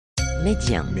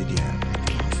ميديان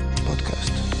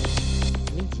بودكاست.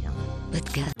 ميديان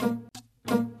بودكاست.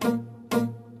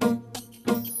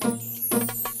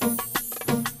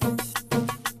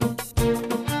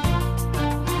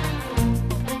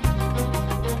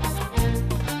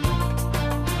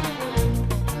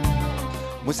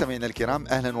 مستمعينا الكرام،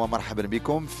 أهلا ومرحبا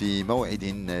بكم في موعد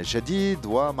جديد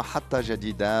ومحطة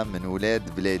جديدة من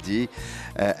ولاد بلادي.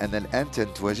 أنا الآن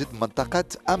تنتواجد منطقة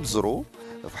أمزرو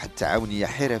في واحد التعاونية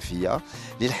حرفية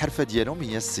للحرفة ديالهم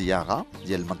هي الصياغه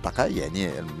ديال المنطقة،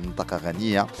 يعني المنطقة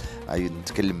غنية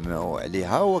نتكلم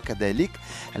عليها، وكذلك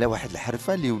على واحد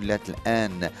الحرفة اللي ولات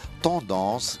الآن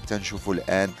توندونس. تنشوفوا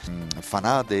الآن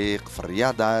فنادق في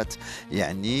الرياضات،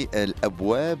 يعني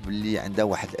الأبواب اللي عندها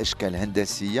واحد الأشكال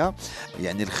هندسية،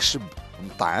 يعني الخشب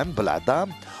مطعم بالعظام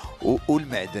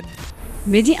والمعدن.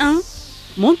 ميديان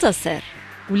منتصر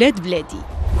ولاد بلادي.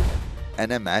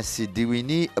 أنا مع السي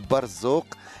ديوني بارزوق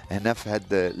هنا في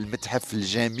هذا المتحف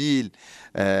الجميل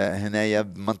هنايا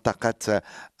بمنطقة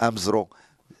أمزرو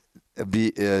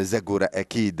بزاكورة.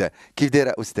 أكيد. كيف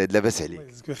داير أستاذ؟ لاباس عليك؟ الله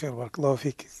يجزيك بخير، بارك الله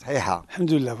فيك. صحيحة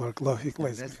الحمد لله، بارك الله فيك. الله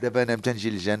الناس يجزيك. دابا أنا متى نجي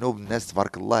للجنوب الناس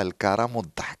تبارك الله الكرم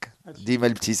والضحك، ديما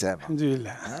الابتسامة. الحمد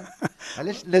لله.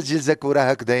 علاش الناس ديال زاكورة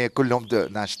هكذا كلهم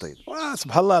ناشطين؟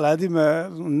 سبحان الله العظيم،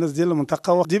 الناس ديال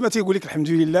المنطقة ديما تيقول لك الحمد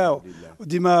لله،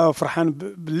 وديما فرحان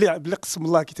باللي قسم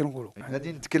الله كي تنقولوا.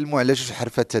 غادي نتكلموا على جوج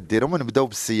حرفات تديرهم ونبداو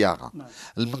بالصياغة.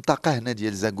 المنطقة هنا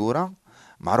ديال زاكورة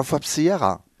معروفة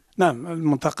بالصياغة. نعم،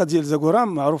 المنطقة ديال زاكورة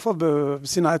معروفة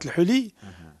بصناعة الحلي،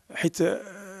 حيت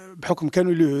بحكم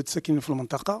كانوا اليهود ساكنين في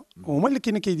المنطقة وهما اللي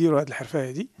كانوا كيديروا هذه الحرفة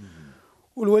هذه.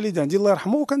 والوالد عندي الله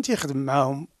يرحمه كان تيخدم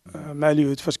معاهم مع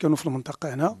اليهود فاش كانوا في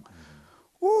المنطقة هنا،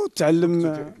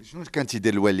 وتعلم. شنو كان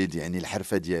تيدير الوالد يعني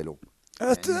الحرفة ديالو؟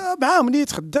 معاهم ملي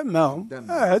يتخدم معاهم،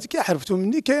 هذيك كي حرفتو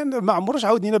مني، كان ما عمروش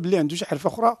عاودنينا باللي عنده شي حرفة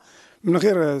أخرى من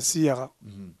غير الصياغة.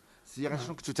 الصياغة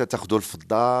شنو كنتو تاخذوا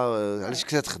الفضة؟ علاش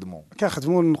كنتو تخدموا؟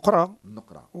 كنخدموا النقرة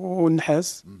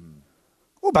والنحاس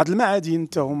وبعض المعادن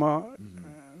حتى هما.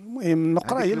 المهم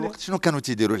النقرة هي الوقت شنو كانوا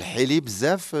تيديروا الحلي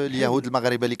بزاف اليهود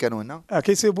المغاربه اللي كانوا هنا؟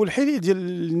 كيصيبوا الحلي ديال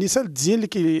النساء التزيين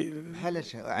اللي بحال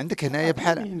عندك هنايا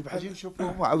بحال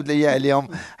نشوفوهم وعاود ليا عليهم.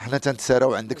 حنا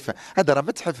تنتساراو عندك هذا راه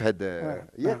متحف هذا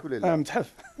ياك ولا لا؟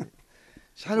 متحف.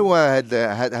 شحال هو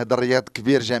هذا الرياض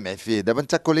كبير جامع فيه دابا؟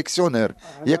 انت كوليكسيونير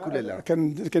ياك ولا لا؟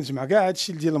 كنجمع كاع هذا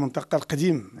الشيء ديال المنطقه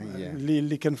القديم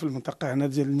اللي كان في المنطقه هنا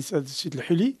ديال النساء الشيء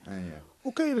الحلي.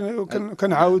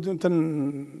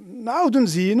 نعاودوا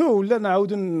نزينوه ولا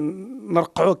نعاودوا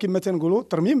نرقعوه كما تنقولوا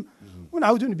ترميم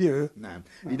ونعاودوا نبيعوه. نعم.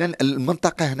 اذا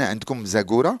المنطقه هنا عندكم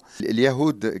زاكورة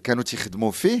اليهود كانوا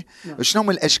تيخدموا فيه. شنو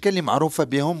هما الاشكال اللي معروفه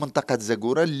بهم منطقه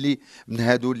زاكورة اللي من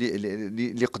هادو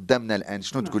اللي قدامنا الان؟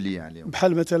 شنو تقول لي عليهم؟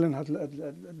 بحال مثلا هاد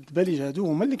الدباليج هادو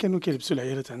هما اللي كانوا كيلبسوا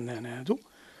العائلات عندنا هنا. هادو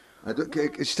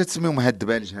اش تسميهم هاد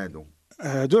الدبالج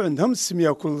هادو عندهم السميه،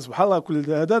 وكل سبحان الله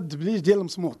كل هذا الدبليج ديال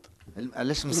المصمود.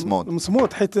 علاش مصمود؟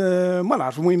 المصمود حيت ما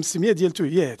نعرف، المهم السميه ديالته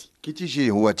هي هذه. كي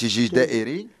تيجي هو تيجي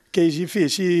دائري، كيجي فيه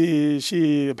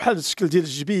شي بحال الشكل ديال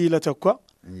الجبيلات هكا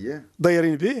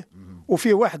دايرين به،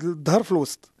 وفيه واحد الظهر في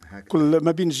الوسط، كل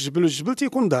ما بين الجبل والجبل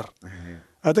تيكون ظهر.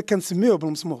 هذا كنسميوه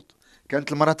بالمصمود.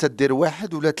 كانت المراه تدير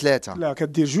واحد ولا ثلاثه؟ لا،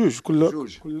 كدير جوج.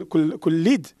 كل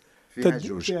ليد فيها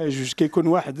جوج. كيكون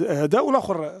واحد هذا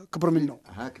والاخر كبر منه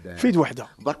هكذا في يد وحده.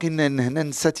 باقيين هنا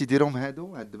النساء تيديرهم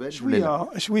هادو هاد الدباج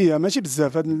شويه ماشي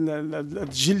بزاف. هذا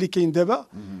الجيل اللي كاين دابا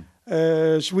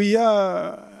شويه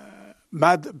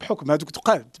مع بحكم هذوك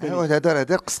ثقال.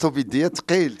 هذا قصتو بيديه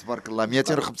ثقيل تبارك الله،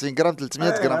 250 غرام 300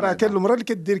 غرام. راه كان المراه اللي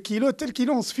كدير كيلو حتى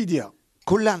الكيلو ونص في يديها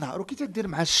كل نهار. وكي تدير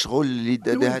مع الشغل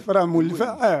اللي راه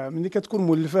مولفه. ملي كتكون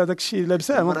مولفه هذاك الشيء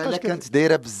لابسه ما بقاش. كانت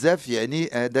دايره بزاف يعني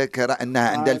هذاك راه انها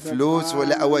عندها الفلوس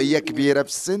ولا او هي كبيره في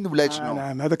السن ولا شنو؟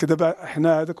 نعم. هذاك دابا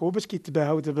حنا هذاك هو باش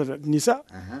كيتباهاو دابا النساء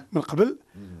من قبل،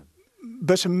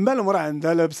 باش ما المراه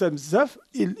عندها لابسه بزاف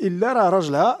الا راه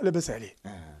راجلها لاباس عليه.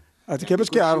 هذيك باش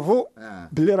كيعرفوا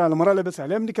باللي راه المراه لاباس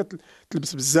عليها ملي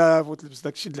كتلبس بزاف وتلبس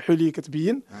داك الشيء الحلي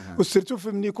كتبين. وسيرتو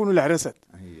ملي يكونوا العراسات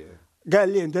كاع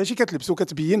اللي عندها شي كتلبسو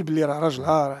كتبين باللي راه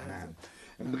راجلها.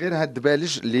 من غير هاد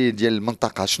الدبالج اللي ديال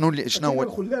المنطقه شنو هو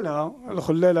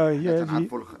الخلاله هي هذه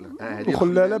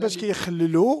الخلاله باش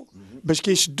كيخللوا باش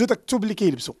كيشدوا داك الثوب اللي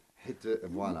كيلبسوا. حيت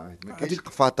فوالا ما كاينش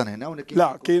قفاطن هنا ولا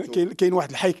لا، كاين واحد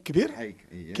الحيك كبير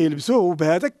كيلبسوه،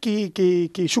 وبهذاك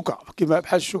كيشوكا كيما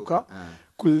بحال الشوكه.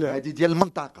 هذه ديال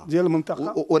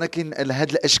المنطقه ولكن هاد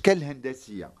الاشكال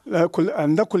الهندسيه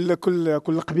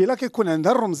كل قبيله كيكون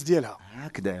عندها الرمز ديالها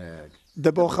هكذا.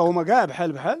 دابا واخا هما كاع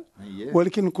بحال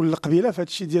ولكن كل قبيله في هذا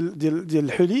الشيء ديال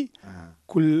الحلي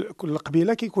كل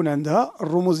قبيله كيكون عندها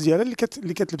الرموز ديالها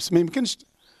اللي كتلبس. ما يمكنش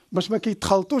باش ما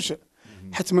كيتخلطوش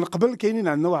حيت من قبل كاينين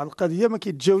عندنا واحد القضيه ما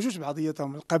كيتجاوزوش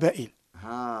بعضياتهم القبائل.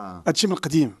 هادشي من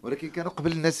القديم. ولكن كانوا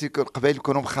قبل الناس القبائل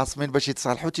يكونوا مخاصمين باش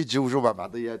يتصالحوا تيتزوجوا مع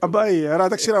بعضياتهم. راه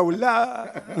داكشي راه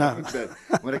ولا نعم.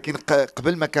 ولكن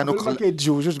قبل ما كانوا ما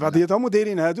كيتزوجوش بعضياتهم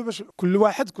ودايرين هادو باش كل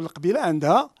واحد كل قبيله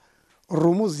عندها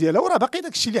الرموز ديالها، وراه باقي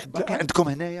داكشي اللي حد باقي عندكم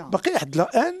هنايا باقي لحد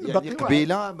الان. يعني باقي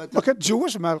قبيله ما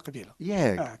كتزوجش مع القبيله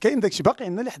ياك. كاين داكشي باقي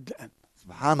عندنا لحد الان.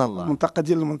 سبحان الله.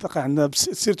 المنطقه عندنا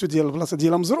سيرتو ديال البلاصه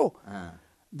ديال مزرو.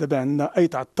 دابا عندنا اي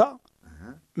تعطى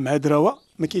مع دراوه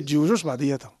ما كيتزوجوش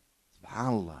بعضياتهم.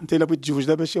 سبحان الله. انت الا بغيت تزوج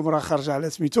دابا شي مرا خارجه على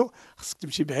سميتو خصك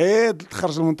تمشي بعيد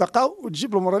تخرج المنطقه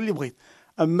وتجيب المرا اللي بغيت.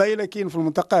 اما الا كاين في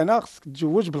المنطقه هنا خصك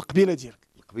تتزوج بالقبيله ديالك.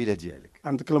 القبيله ديالك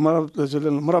عندك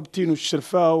المرا بالتين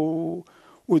والشرفه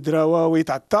ودراوه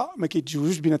ويتعطى ما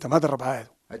كيتزوجوش بيناتهم. هاد الربعه هادو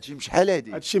هادشي مش شحال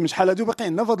هادي. هادشي من شحال هادو باقي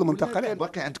عندنا في هاد المنطقه.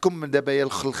 باقي عندكم دابا يا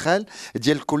الخلخال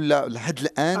ديال كل لحد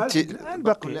الان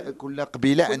باقي كل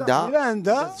قبيله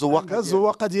عندها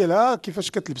الزواقه ديالها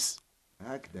كيفاش كتلبس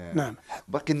هكذا. نعم.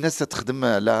 باقي الناس تخدم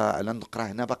على النقره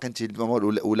هنا باقي انت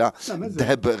ولا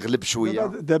الذهب غلب شويه.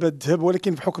 دابا الذهب،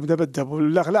 ولكن بحكم دابا الذهب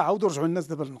ولا غلا عاودوا رجعوا الناس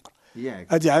دابا للنقره.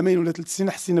 هذه عامين ولا 3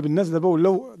 سنين حسينا بالناس دابا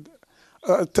ولاو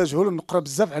اتجهوا للنقره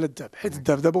بزاف على الذهب، حيت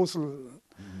الذهب دابا وصل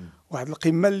واحد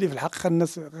القمه اللي في الحقيقه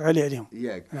الناس غالي عليهم.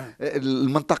 ياك.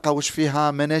 المنطقه واش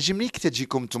فيها مناجم؟ ملي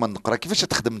كتجيكم نتوما النقره كيفاش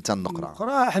تخدم انت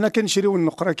النقره؟ حنا كنشريو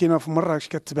النقره كاينه في مراكش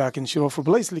كتباع، كنشريوها في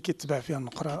البلايص اللي كيتباع فيها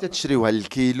النقره. كتشريوها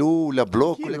الكيلو ولا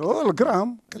بلوك ولا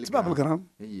الجرام؟ كتباع بالجرام.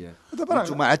 دابا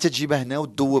انتم عاد تجيبها هنا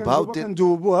وتذوبها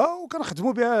كندوبوها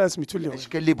وكنخدموا بها سميتو اللي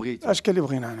الاشكال اللي بغيتو. الاشكال اللي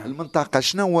بغينا. المنطقه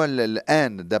شنو هو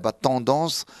الان دابا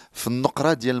التوندونس في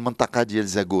النقره ديال المنطقه ديال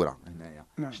زاكوره هنايا؟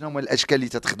 شنو هما الاشكال اللي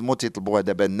تتخدموا تيطلبوها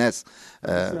دابا الناس؟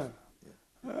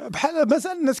 بحال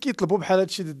مثلا الناس كيطلبوا بحال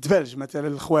هادشي الدبالج مثلا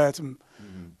الخواتم.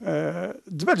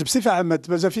 الدبالج بصفه عامه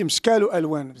الدبالج فيه اشكال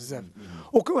والوان بزاف.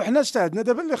 وحنا اجتهدنا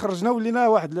دابا اللي خرجنا ولينا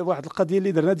واحد القضيه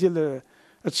اللي درنا ديال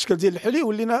الشكل ديال الحلي،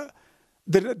 ولينا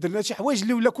درنا شي حوايج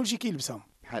اللي ولا كلشي كيلبسهم.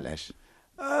 بحال اش؟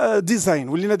 ديزاين،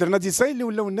 ولينا درنا ديزاين اللي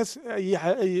ولاو الناس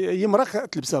اي مرا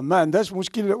تلبسهم ما عندهاش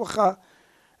مشكل. واخا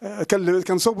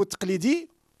كنصوبوا التقليدي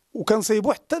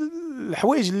وكنصيبوا حتى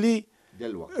الحوايج اللي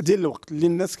ديال الوقت اللي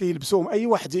الناس كيلبسوهم. اي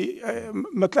واحد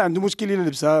مثلا عنده مشكل الا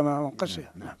لبسها ما بقاش.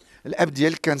 نعم. الاب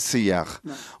ديالك كان صياغ.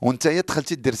 نعم. وانت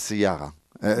دخلتي دير الصياغه.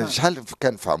 شحال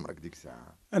كان في عمرك ديك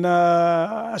الساعه؟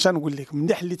 انا اش نقول لك،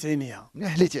 مني حليت عينيها. مني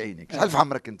حليت عينيك. شحال في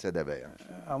عمرك انت دابا يعني؟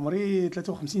 عمري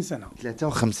 53 سنه.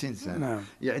 53 سنه. نعم.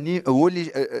 يعني هو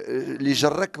اللي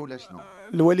جرك ولا شنو؟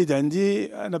 الوالد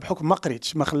عندي انا بحكم ما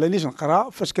قريتش ما خلانيش نقرا.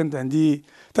 فاش كانت عندي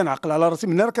تنعقل على راسي،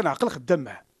 من نهار كنعقل خدام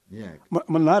معاه.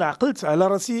 من نهار عقلت على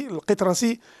راسي لقيت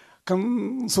راسي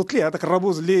كنصوت ليه هذاك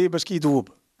الرابوز اللي باش كيذوب.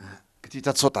 كنتي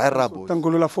تتصوت على الرابوز؟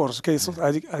 تنقولوا لا فورس كيصوت.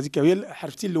 هذيك هي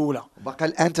حرفتي الاولى. باقي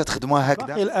الان تخدموها هكذا؟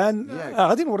 باقي الان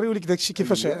غادي نوريو لك داك الشيء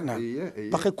كيفاش. نعم.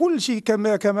 باقي كل شيء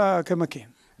كما كاين.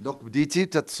 دونك بديتي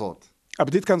تتصوت؟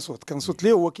 بديت كنصوت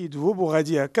ليه هو كيذوب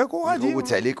وغادي هكاك وغادي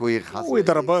يغوت عليك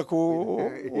ويضربك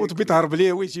وتبي تهرب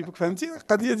ليه ويجيبك. فهمتي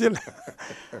القضيه ديال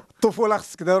الطفوله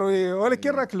خصك داروا. ولكن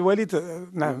راك الوالد.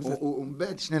 نعم. ومن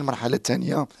بعد شنو المرحله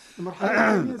الثانيه؟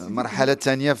 المرحله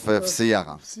الثانيه في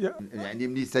الصياغه، يعني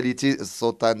ملي ساليتي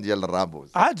السلطان ديال الرابوز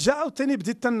عاد جا عاوتاني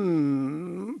بديت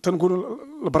تنقولوا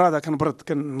البراده كنبرد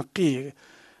كنقيه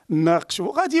ناقش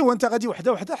وغادي وانت غادي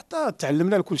وحده حتى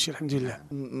تعلمنا لكل شيء الحمد لله.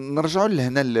 نرجعوا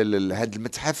لهنا لهذا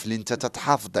المتحف اللي انت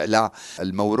تتحافظ على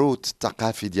الموروث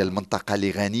الثقافي ديال المنطقه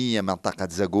اللي غنيه، منطقه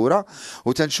زاكوره،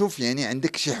 وتنشوف يعني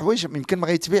عندك شي حوايج يمكن ما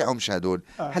غيتبيعهمش هذول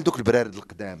بحال دوك البرارد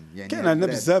القدام. يعني كاين عندنا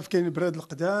بزاف، كاين البرارد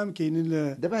القدام، كاينين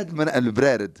دابا هاد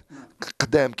البرارد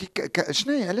قدام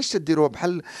شنو هي؟ علاش تديروها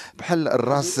بحال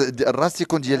الراس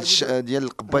يكون ديال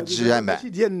قبات الجامع؟ ماشي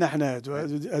ديالنا حنا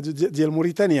هادو ديال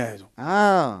موريتانيا هادو.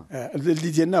 اللي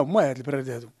ديالنا هما هاد البراد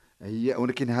هادو. هي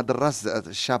ولكن هذا الراس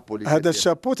الشابو هذا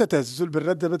الشابو تتهزو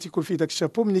البراد دابا تيكون فيه داك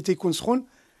الشابو ملي تيكون سخون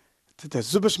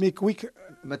تتهزو باش ما يكويك.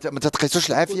 ما تتقيسوش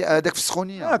العافيه هذاك في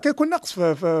السخونيه. كيكون ناقص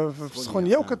في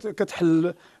السخونيه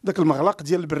وكتحل داك المغلق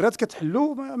ديال البراد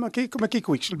كتحلو ما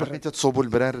كيكويكش البراد. تصوبوا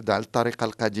البراد على الطريقه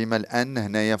القديمه الان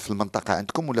هنايا في المنطقه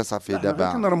عندكم ولا صافي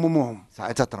دابا؟ كنرمموهم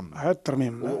ساعتها ترمم. هذا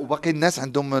الترميم. وباقي الناس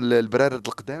عندهم البرارد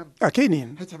القدام؟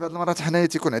 كاينين. حيت بعض المرات حنايا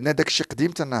تيكون عندنا داك الشيء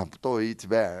قديم تنهبطوه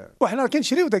يتباع وحنا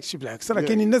كنشريو داك الشيء. بالعكس راه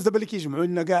كاينين الناس دابا اللي كيجمعوا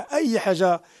لنا كاع اي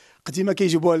حاجه قديمه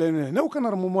كيجيبوها لنا هنا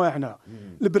وكنرمموها حنا.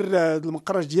 البراد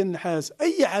المقراش ديال النحاس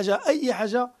اي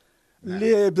حاجه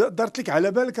اللي دارت لك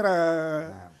على بالك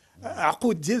راه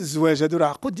عقود ديال الزواج. هادو راه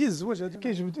عقود ديال الزواج هادو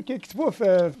كيكتبوه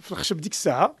في الخشب ديك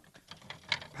الساعه.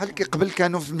 بحال قبل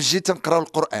كانوا في المسجد تنقراو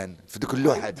القران في دوك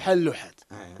اللوحات بحال اللوحات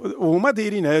وهما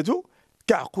دايرين هادو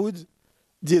كعقود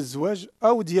ديال الزواج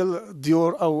او ديال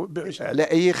الديور او على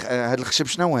اي هذا الخشب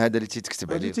شنو هو هذا اللي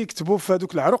تيتكتب عليه؟ تيكتبوا في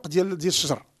هذوك العروق ديال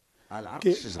الشجر. العرق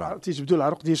الشجره تيجبدوا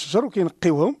العروق ديال الشجر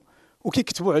وكينقيوهم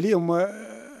وكيكتبوا عليهم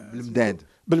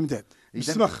بالمداد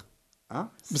بالسمخ.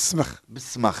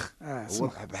 بالسمخ هو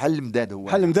بحال المداد، هو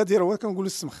بحال المداد هو كنقولوا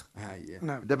السمخ.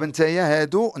 نعم. دابا نتايا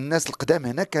هادو الناس القدام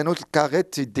هنا كانوا الكاغيط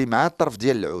تيدي معاه الطرف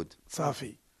ديال العود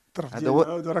صافي، الطرف ديال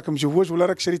العود راك مجوج ولا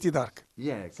راك شريتي دارك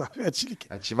ياك صافي. هادشي اللي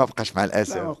كاين، هادشي ما بقاش مع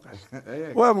الاسف. لا ما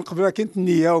بقاش. ومن قبل كانت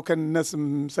النيه وكان الناس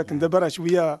مساكن، دابا راه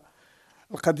شويه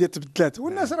القضيه تبدلات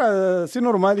والناس راه سي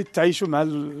نورمال تعيشوا مع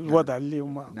الوضع اللي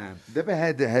هما. نعم. دابا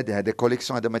هذا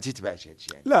كوليكسيون هذا ما تيتباعش هادشي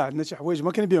يعني. لا عندنا شي حوايج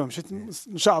ما كنبيعهمش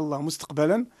ان شاء الله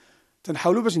مستقبلا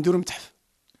تنحاولوا باش نديروا متحف.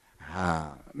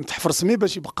 متحف رسمي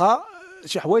باش يبقى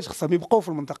شي حوايج خصهم يبقاو في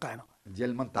المنطقه هنا ديال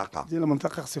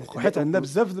المنطقه خصهم يبقاو، حيت عندنا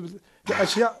بزاف ديال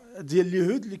الاشياء ديال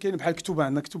اليهود اللي كاين بحال كتوبه،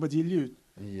 عندنا كتوبه ديال اليهود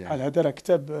بحال هذا راه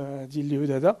كتاب ديال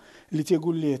اليهود هذا اللي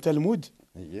تيقول ليه تلمود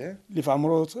اللي في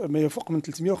عمره ما يفوق من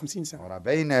 350 سنه، راه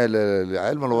باين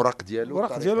علم الوراق ديالو.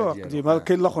 الوراق ديالو ديما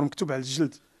كاين الاخر مكتوب على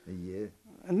الجلد.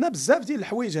 عندنا بزاف ديال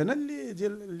الحوايج هنا اللي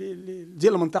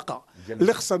ديال المنطقه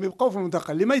اللي خصهم يبقاو في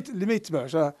المنطقه اللي ما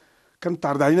يتباعوش.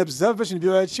 كنتعرض علينا بزاف باش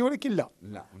نبيعوا هذا الشيء، ولكن لا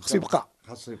خصو يبقى،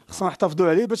 خصنا نحتفظوا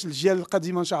عليه باش الاجيال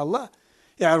القادمه ان شاء الله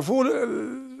يعرفوا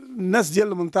الناس ديال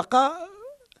المنطقه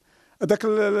هذاك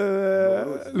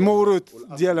الموروث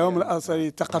ديالهم الاصلي،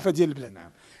 الثقافه ديال البلاد. نعم.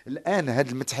 الان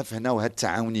هذا المتحف هنا وهذه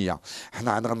التعاونيه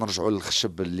حنا عاد غنرجعوا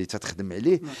للخشب اللي تتخدم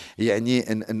عليه.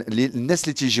 يعني الناس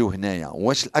اللي تيجيو هنايا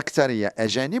واش الاكثريه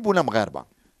اجانب ولا مغاربه؟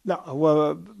 لا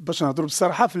هو باش نهضروا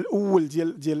بصراحه في الاول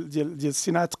ديال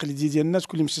الصناعه التقليديه ديال الناس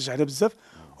كل مشجع عليها بزاف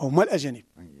هما الاجانب.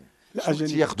 الاجانب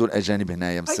تياخذوا الاجانب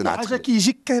هنايا من الصناعه حاجه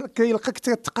كيجيك كيلقاك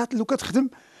تقاتل وكتخدم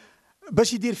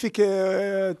باش يدير فيك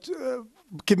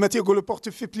كما تيقولوا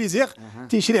بورتو في بليزير،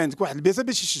 تيشري عندك واحد البيسه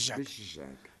باش يشجعك.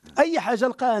 اي حاجه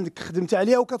لقى عندك خدمت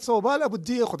عليها وكتصوبها لابد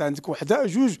ياخذ عندك وحده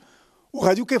جوج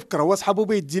وغادي وكيفكر هو صحابو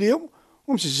بيدي ليهم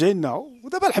ومشجعيننا.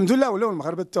 ودابا الحمد لله ولاو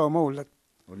المغاربه حتى هما ولا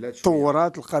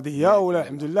طورات القضيه ولا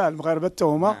الحمد لله المغاربه حتى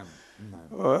هما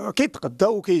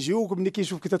كيتقداو وكيجيو ملي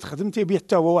كيشوف كي تخدم تيبيع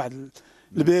حتى هو واحد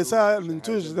البيسه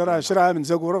منتوج راه شراها من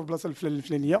زاكوره في البلاصه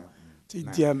الفلانيه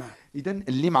تيديها معاه. اذا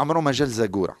اللي ما عمره ما جا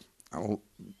لزاكوره،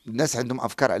 الناس عندهم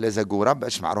افكار على زاكوره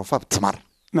باش معروفه بالتمر.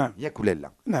 نعم ياك ولا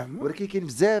لا؟ نعم. ولكن كاين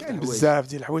بزاف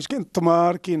ديال الحوايج، كاين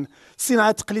التمر، كاين الصناعه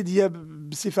التقليديه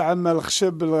بصفه عامه،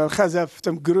 الخشب، الخزف،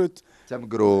 تمكروت،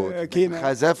 كاين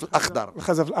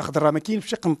الخزف الاخضر راه ما كاين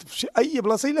في شي اي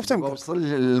بلاصه الا في تمكروت. وصل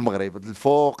للمغرب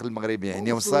الفوق المغرب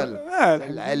يعني وصل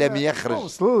العالميه خرج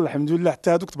وصل الحمد لله حتى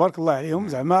هذوك تبارك الله عليهم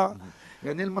زعما.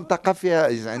 يعني المنطقه فيها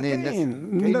يعني الناس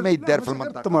كاين ما يدار في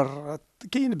المنطقه. التمر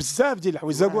كاين بزاف ديال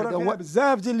الحوايج، زاكوره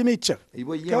بزاف ديال اللي ما يتشاف.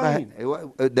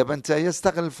 ايوا دابا انت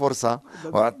استغل الفرصه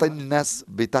واعطي الناس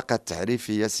بطاقه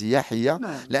تعريفيه سياحيه.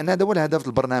 لان هذا هو الهدف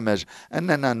البرنامج،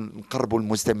 اننا نقربوا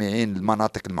المستمعين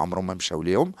المناطق اللي ما عمرهم ما مشاو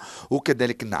لهم،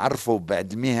 وكذلك نعرفوا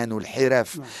بعض المهن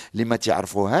والحرف اللي ما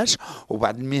تعرفوهاش،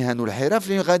 وبعض المهن والحرف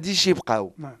اللي غاديش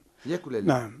يبقاو. ياك ولا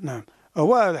لا؟ نعم.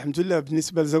 هو الحمد لله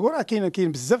بالنسبه لزاكوره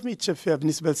كاين بزاف ما يتشاف فيها.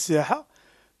 بالنسبه للسياحه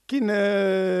كاين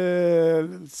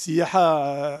السياحه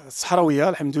الصحراويه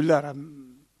الحمد لله، راه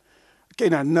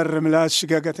كاين عندنا الرمله،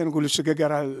 الشقاقه تنقولوا الشقاقه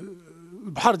راه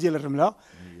البحر ديال الرمله.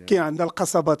 كاين عندنا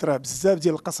القصبات، راه بزاف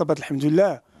ديال القصبات الحمد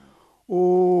لله.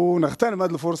 ونغتنم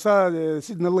هذه الفرصه،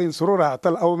 سيدنا الله ينصرو راه عطى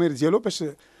الاوامر ديالو باش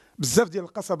بزاف ديال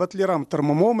القصبات اللي راهم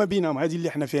ترمموا ما بينهم هذه اللي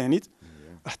حنا فيها نيت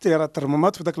حتى راه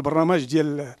ترممات في ذاك البرنامج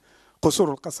ديال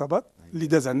قصور القصبات اللي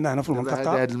داز عندنا هنا في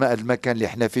المنطقه. هذا المكان اللي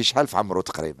حنا فيه شحال في عمره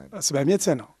تقريبا؟ 700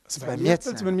 سنه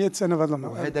 800 سنه في هذا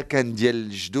المكان. وهذا كان ديال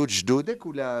جدودك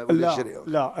ولا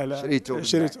لا شريته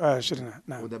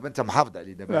نعم. ودابا انت محافظ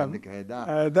عليه دابا عندك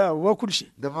هذا هو كل شيء.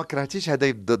 دابا ما كرهتيش هذا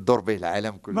يبدا الدور به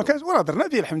العالم كله؟ ما كانش وراه درنا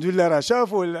به الحمد لله، راه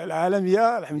شافوا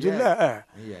العالميه الحمد لله.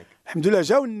 الحمد لله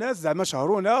جاوا الناس زعما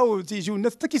شهرونا وتيجيو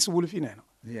الناس حتى كيسولوا فينا هنا.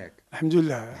 الحمد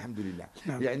لله.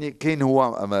 نعم. يعني كاين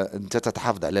هو انت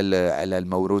تتحافظ على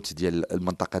الموروث ديال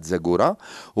المنطقه زاكوره،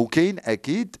 وكاين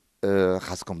اكيد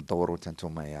خاصكم تدوروا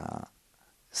انتم يا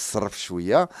الصرف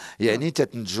شويه، يعني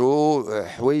تتنتجوا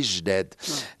حوايج جداد.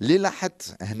 اللي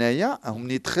لاحظت هنايا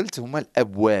ملي دخلت هما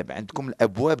الابواب، عندكم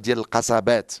الابواب ديال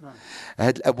القصبات.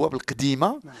 هاد الابواب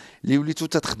القديمه اللي وليتوا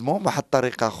تخدموهم بواحد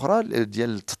الطريقه اخرى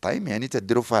ديال التطعيم، يعني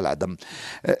تديروا فيها العظم.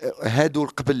 هادو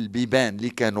قبل البيبان اللي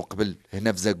كانوا قبل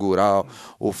هنا في زاكوره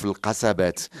وفي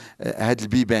القصبات، هاد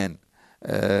البيبان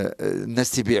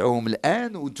الناس تبيعوهم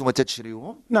الان وانتم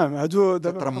تتشريوهم؟ نعم هادو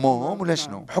دابا ترموهم ولا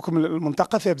شنو؟ بحكم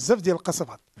المنطقه فيها بزاف ديال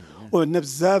القصبات، وعندنا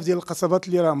بزاف ديال القصبات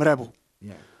اللي راه مرابو،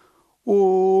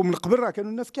 ومن قبل راه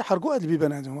كانوا الناس كيحرقوا هاد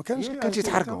البيبان هادو، ما كانش كان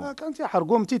تيتحرقوا. كان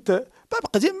تيحرقوهم باب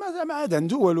قديم ما عاد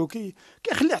عنده والو،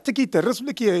 كيخلي حتى كيترس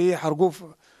ولا كيحرقوا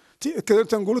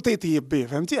تنقولوا تيطيب به،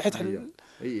 فهمتي؟ حيت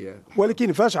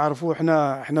ولكن فاش عرفوا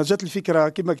حنا جات الفكره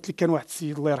كما قلت لك، كان واحد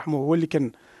السيد الله يرحمه هو اللي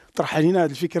كان طرح علينا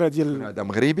هذه الفكره ديال هذا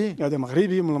مغربي، هذا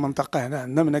مغربي من المنطقه هنا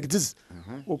عندنا من أكدز،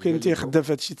 وكان تيخدم في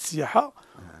هذا الشيء السياحه،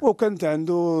 وكانت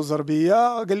عنده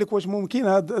زربيه. قال لك واش ممكن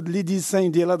هاد لي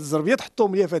ديزاين ديال هاد الزربيه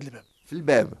تحطهم ليا في هذا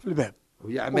الباب، في الباب.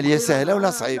 وهي عمليه سهله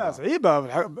ولا صعيبه؟ لا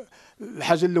صعيبه.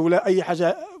 الحاجه الاولى اي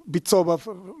حاجه بتصوبها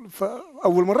في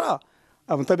اول مره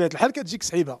من طبيعه الحال كتجيك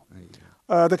صعيبه.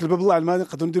 هذاك الباب الله الماضي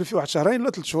نقدروا نديروا فيه واحد شهرين ولا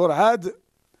 3 شهور، عاد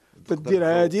تدير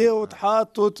هادي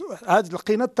وتحط عاد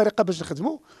لقينا الطريقه باش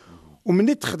نخدموا.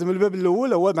 ومني تخدم الباب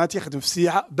الاول هو مع تيخدم في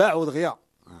السياحه، باعوا دغيا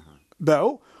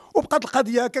باعوا، وبقات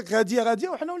القضيه هكاك غاديه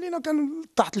وحنا ولينا كان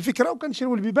تحت الفكره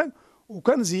وكنشريو البيبان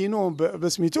وكنزينوهم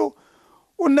بسميتو،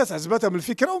 والناس عجبتهم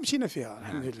الفكره ومشينا فيها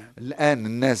الحمد لله. الان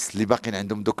الناس اللي باقيين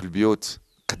عندهم دوك البيوت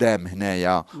قدام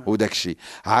هنايا وداك الشيء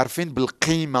عارفين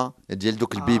بالقيمه ديال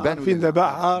دوك البيبان؟ عارفين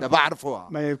دابا عرفوها،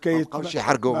 ما بقاوش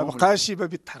يحرقوهم، ما بقاش شي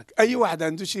باب يتحرق. اي واحد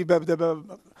عنده شي باب دابا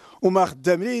وما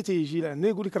خدام ليه تيجي لعندنا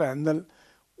يقول لك راه عندنا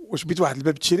واش بيت واحد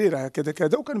الباب تشري راه كذا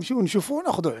كذا، وكنمشيو نشوفوه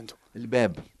وناخذوه عنده.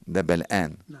 الباب دابا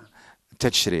الان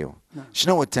تتشريو،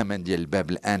 شنو هو الثمن ديال الباب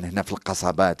الان هنا في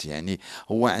القصبات؟ يعني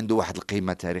هو عنده واحد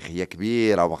القيمه تاريخيه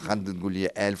كبيره، واخا نقول لي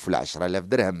 1000 ولا 10000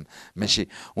 درهم ماشي،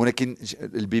 ولكن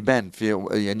البيبان في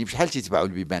يعني بشحال تيتباعوا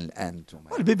البيبان الان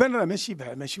نتوما؟ البيبان راه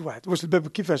ماشي واحد. واش الباب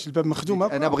كيفاش الباب مخدوم؟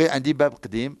 انا عندي باب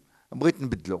قديم بغيت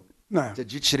نبدلو، نعم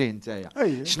تجي تشريه نتايا،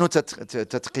 شنو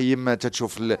تتقيم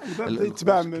تتشوف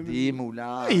القديم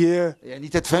ولا يعني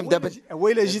تتفهم دابا؟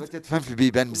 ويلا جيت تتفهم في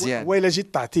البيبان مزيان، ويلا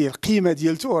جيت تعطيه القيمه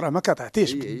ديالته راه ما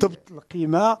كتعطيش بالضبط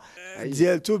القيمه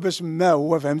ديالته باش ما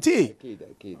هو، فهمتي؟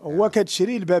 اكيد هو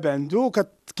كتشري الباب عنده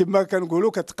كما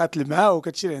كنقولوا كتقاتل معاه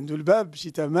وكتشري عنده الباب بشي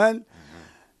ثمن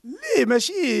ليه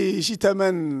ماشي شي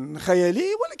ثمن خيالي،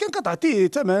 ولكن كتعطيه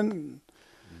ثمن.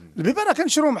 البيبان راه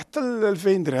كنشروهم حتى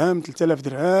 2000 درهم 3000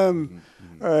 درهم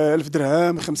 1000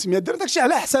 درهم 500 درهم، داكشي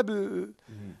على حساب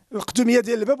القدوميه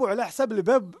ديال الباب وعلى حساب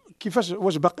الباب كيفاش،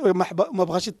 واش باقي ما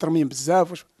بغاش الترميم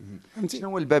بزاف، واش فهمتي؟ شنو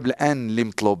هو الباب الان اللي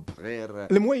مطلوب؟ غير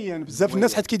الموين بزاف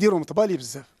الناس حيت كيديروا مطبالي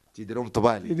بزاف، تيديرهم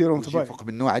طبالي فوق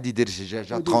منه عاد يدير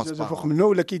شجاجه ترونسبارون فوق منه،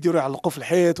 ولا كيديروا يعلقوا في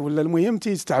الحيط، ولا المهم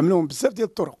تيستعملوهم بزاف ديال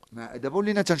الطرق. دابا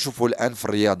ولينا تنشوفوا الان في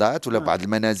الرياضات ولا بعض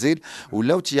المنازل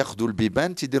ولاو تياخذوا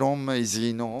البيبان تيديروهم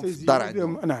يزينوهم في الدار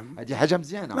عندهم. نعم هذه حاجه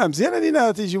مزيانه. نعم مزيانه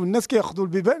لينا، تيجيو الناس كياخذوا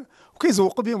البيبان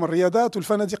وكيزوقوا بهم الرياضات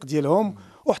والفنادق ديالهم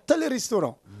وحتى لي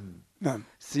ريستورون. نعم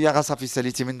الصياغه صافي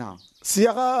ساليتي منها؟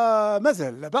 الصياغه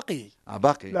مازال باقي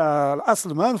باقي، لا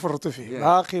الاصل ما نفرطوا فيه،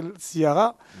 باقي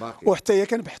الصياغه وحتى هي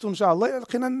كنبحثوا ان شاء الله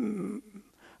لقينا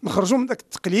نخرجوا من ذاك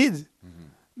التقليد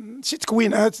شي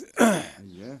تكوينات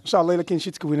ان شاء الله. الا كاين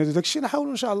شي تكوينات وداك الشيء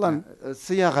نحاولوا ان شاء الله.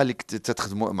 الصياغه اللي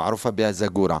تتخدموا معروفه بها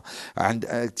زاكوره،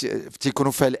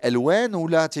 تيكونوا فيها الالوان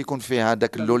ولا تيكون فيها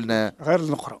هذاك اللون؟ غير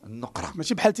النقره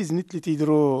ماشي بحال تيزنيت اللي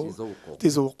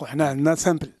تيزوقوا. حنا عندنا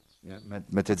سامبل،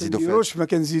 ما تزيدوش ما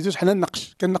كنزيدوش، حنا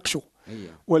كنقشوا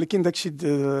ولكن داك الشيء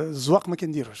الزواق ما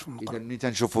كنديروش في النقره. اذا ملي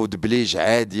تنشوفوا دبليج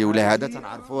عادي ولا هذا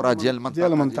تنعرفوا راه ديال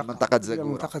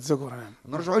منطقه زاكوره. نعم.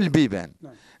 نرجعوا للبيبان.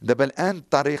 دابا الان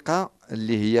الطريقه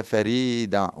اللي هي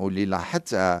فريده واللي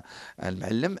لاحظت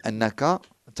المعلم انك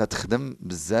تتخدم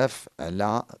بزاف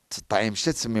على التطعيم. اش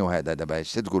تسميو هذا دابا؟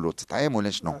 اش تقولوا تطعيم ولا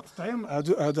شنو؟ التطعيم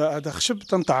هذا خشب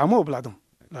تنطعموه بالعظم،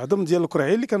 العظم ديال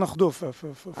الكرعين اللي كناخذوه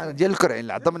في ديال الكرعين،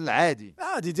 العظم العادي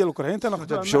ديال الكرعين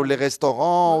تناخذوه. تمشيو لي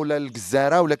ريستورون ولا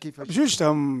الجزاره ولا كيفاش؟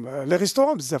 بجوجتهم لي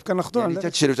ريستورون بزاف كناخذوه يعني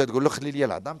تتشري وتقول له خلي لي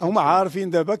العظم. هما عارفين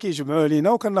دابا كيجمعوه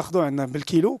لينا وكناخذوه عندنا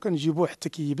بالكيلو، كنجيبوه حتى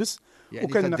كييبس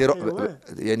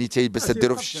يعني تيبس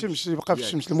تديروا في الشمس، يبقى في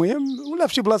الشمس المهم ولا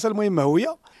في شي بلاصه المهم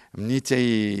مهويه. مني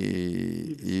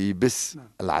تيبس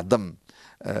العظم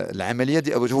العمليه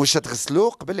دي واش تغسلو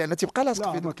قبل لان تيبقى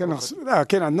لاصق فيه؟ لا كنغسل، لا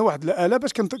كاين عندنا واحد الاله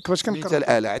باش كنكر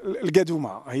الاله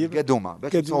القادومه، هي القادومه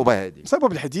باش تصوبها هذه صوبها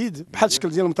بالحديد بحال الشكل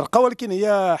ديال المطرقه ولكن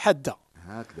هي حاده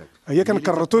هكذاك، هي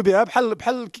كنكرطوا بها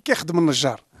بحال كيخدم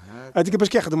النجار. هذيك باش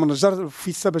كيخدم النجار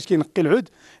في باش كينقي العود،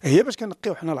 هي باش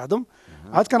كنقيو حنا العظم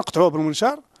عاد كنقطعوه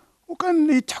بالمنشار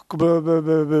وكان يتحك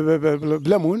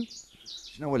بليمون.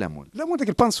 شنو هو ليمون؟ ليمون داك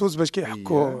البانسوز باش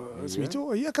كيحكوا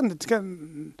سميتو، هي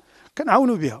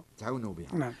كنعاونوا بها.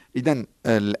 نعم. اذا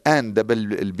الان دابا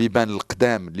البيبان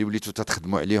القدام اللي وليتوا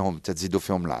تخدموا عليهم تزيدوا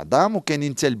فيهم العظام،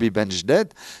 وكاينين حتى البيبان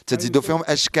جداد تزيدوا فيهم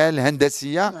اشكال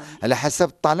هندسيه. نعم. على حسب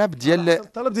الطلب ديال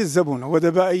الزبون. هو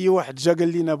دابا اي واحد جا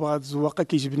قال لنا بغا الزواقه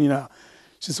كيجيب لنا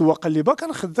شي زواقه اللي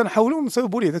باغا كنحاولوا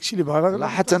نصاوبوا ليه داكشي اللي بغا.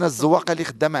 لاحظت انا الزواقه اللي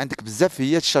خدامه عندك بزاف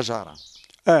هي الشجره.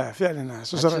 فعلا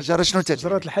شجره شنو تدير؟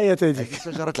 شجره الحياه هذيك.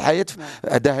 شجره الحياه.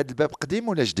 هذا الباب قديم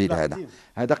ولا جديد؟ لا، هذا قديم.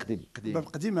 هذا قديم باب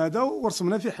قديم هذا،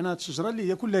 ورسمنا فيه حنا الشجره اللي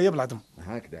هي كلها هي بالعظم.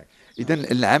 هكذا. اذا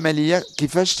العمليه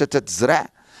كيفاش تتزرع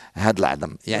هذا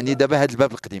العظم؟ يعني دابا هذا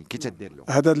الباب القديم كي تدير له؟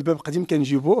 هذا الباب القديم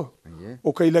كنجيبوه،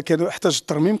 وكاين كان احتاج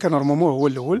الترميم كنرمموه هو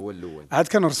الاول. عاد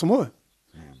كنرسموه.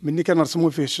 مني كنرسموه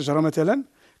فيه الشجره مثلا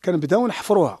كنبداو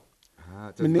نحفروها.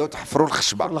 تبداو تحفروا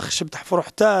الخشب تحفروا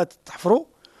حتى تحفروا،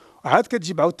 عاد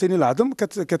كتجيب عاوتاني العظم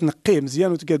كتنقيه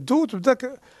مزيان وتقادو وتبدا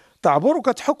تعبر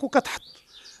وكتحك وكتحط.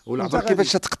 والعظم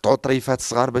كيفاش تقطعوا طريفات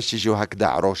صغار باش يجيو هكذا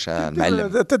عروش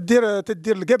المعلم؟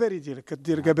 تدير الكباري ديالك،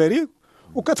 كدير كباري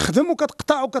وكتخدم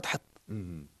وكتقطع وكتحط.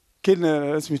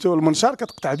 كاين سميتو المنشار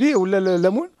كتقطع به ولا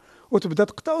الليمون وتبدا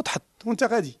تقطع وتحط وانت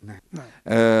غادي. نعم.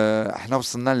 احنا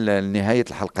وصلنا لنهايه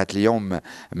الحلقه اليوم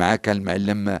معك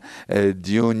المعلم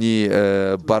ديوني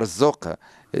بارزوق.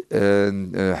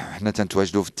 احنا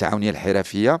تنتواجدوا في التعاونيه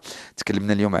الحرفيه.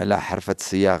 تكلمنا اليوم على حرفه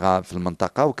الصياغه في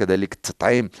المنطقه، وكذلك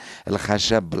التطعيم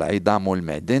الخشب بالعظام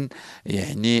والمعدن.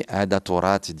 يعني هذا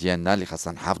تراث ديالنا اللي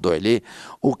خاصنا نحافظوا عليه،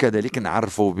 وكذلك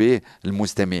نعرفوا به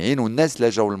المستمعين والناس اللي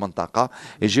جاوا المنطقه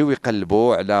يجيو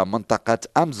يقلبوا على منطقه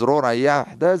امزرو، راهي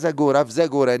حدا زاكوره في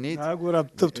زاكورانيت. زاكوره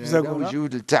بالضبط في زاكوره. يجيو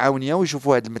للتعاونيه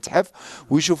ويشوفوا هذا المتحف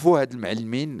ويشوفوا هاد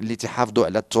المعلمين اللي تحافظوا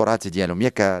على التراث ديالهم.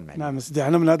 ياك المعلم؟ نعم سيدي،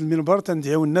 حنا من هذا المنبر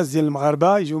تندعيو الناس ديال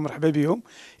المغاربه يجيو مرحبا بهم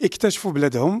يكتشفوا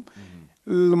بلادهم.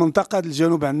 المنطقه ديال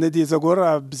الجنوب عندنا دي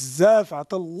زاكوره بزاف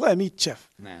عطا الله ما يتشاف.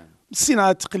 نعم.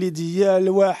 الصناعه التقليديه،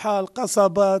 الواحه،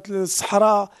 القصبات،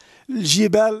 الصحراء،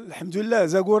 الجبال، الحمد لله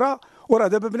زاكوره. وراه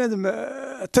دابا بنادم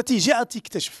حتى تيجي عاد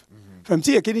تيكتشف.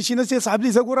 فهمتي؟ كاينين شي ناس تيصعب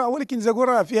لي زاكوره، ولكن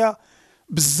زاكوره فيها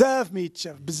بزاف ما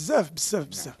يتشاف، بزاف بزاف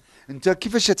بزاف. انت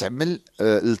كيفاش تعمل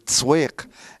التسويق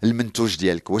المنتوج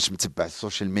ديالك؟ واش متبع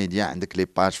السوشيال ميديا؟ عندك لي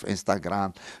باج في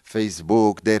انستغرام،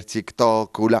 فيسبوك، داير تيك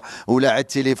توك، ولا على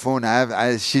التليفون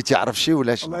عاد شي تعرف شي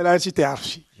ولا شنو؟ والله لا هادشي تعرف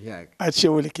شي. ياك هادشي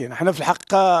هو اللي كاين. حنا في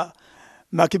الحق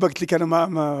ما كيما قلت لك انا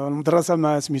ما المدرسه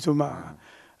ما سميتو ما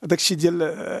داك الشيء ديال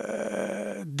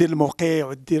دير الموقع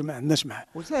ودير ما عندناش معاه.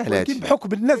 ولكن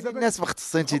بحكم الناس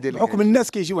مختصين تيدير بحكم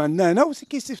الناس كيجيو عندنا هنا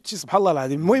وكيستافد شي سبحان الله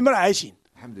العظيم. المهم راه عايشين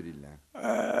الحمد لله.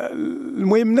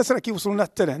 المهم الناس راه كيوصلوا لنا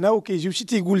حتى لهنا وكيجيو شي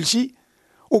تيقول شي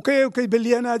وكيبان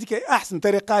لي انا هذيك احسن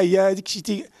طريقه هي هذيك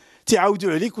شي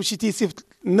تيعاودوا عليك وشي تيصيفط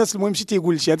الناس. المهم شي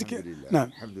تيقول شي هذيك. نعم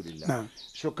الحمد لله. نعم.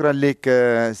 شكرا لك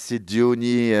سي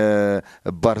ديوني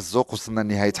بارزوق. وصلنا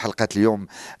لنهايه حلقه اليوم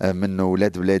من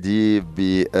ولاد بلادي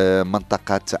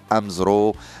بمنطقه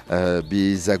امزرو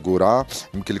بزاكوره.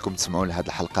 يمكن لكم تسمعوا لهذه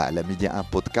الحلقه على ميديا ان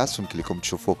بودكاست، ويمكن لكم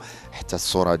تشوفوا حتى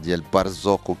الصوره ديال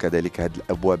بارزوق وكذلك هذه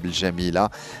الابواب الجميله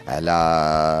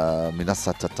على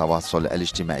منصه التواصل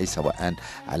الاجتماعي سواء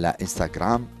على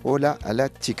انستغرام ولا على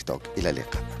تيك توك. الى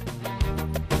اللقاء.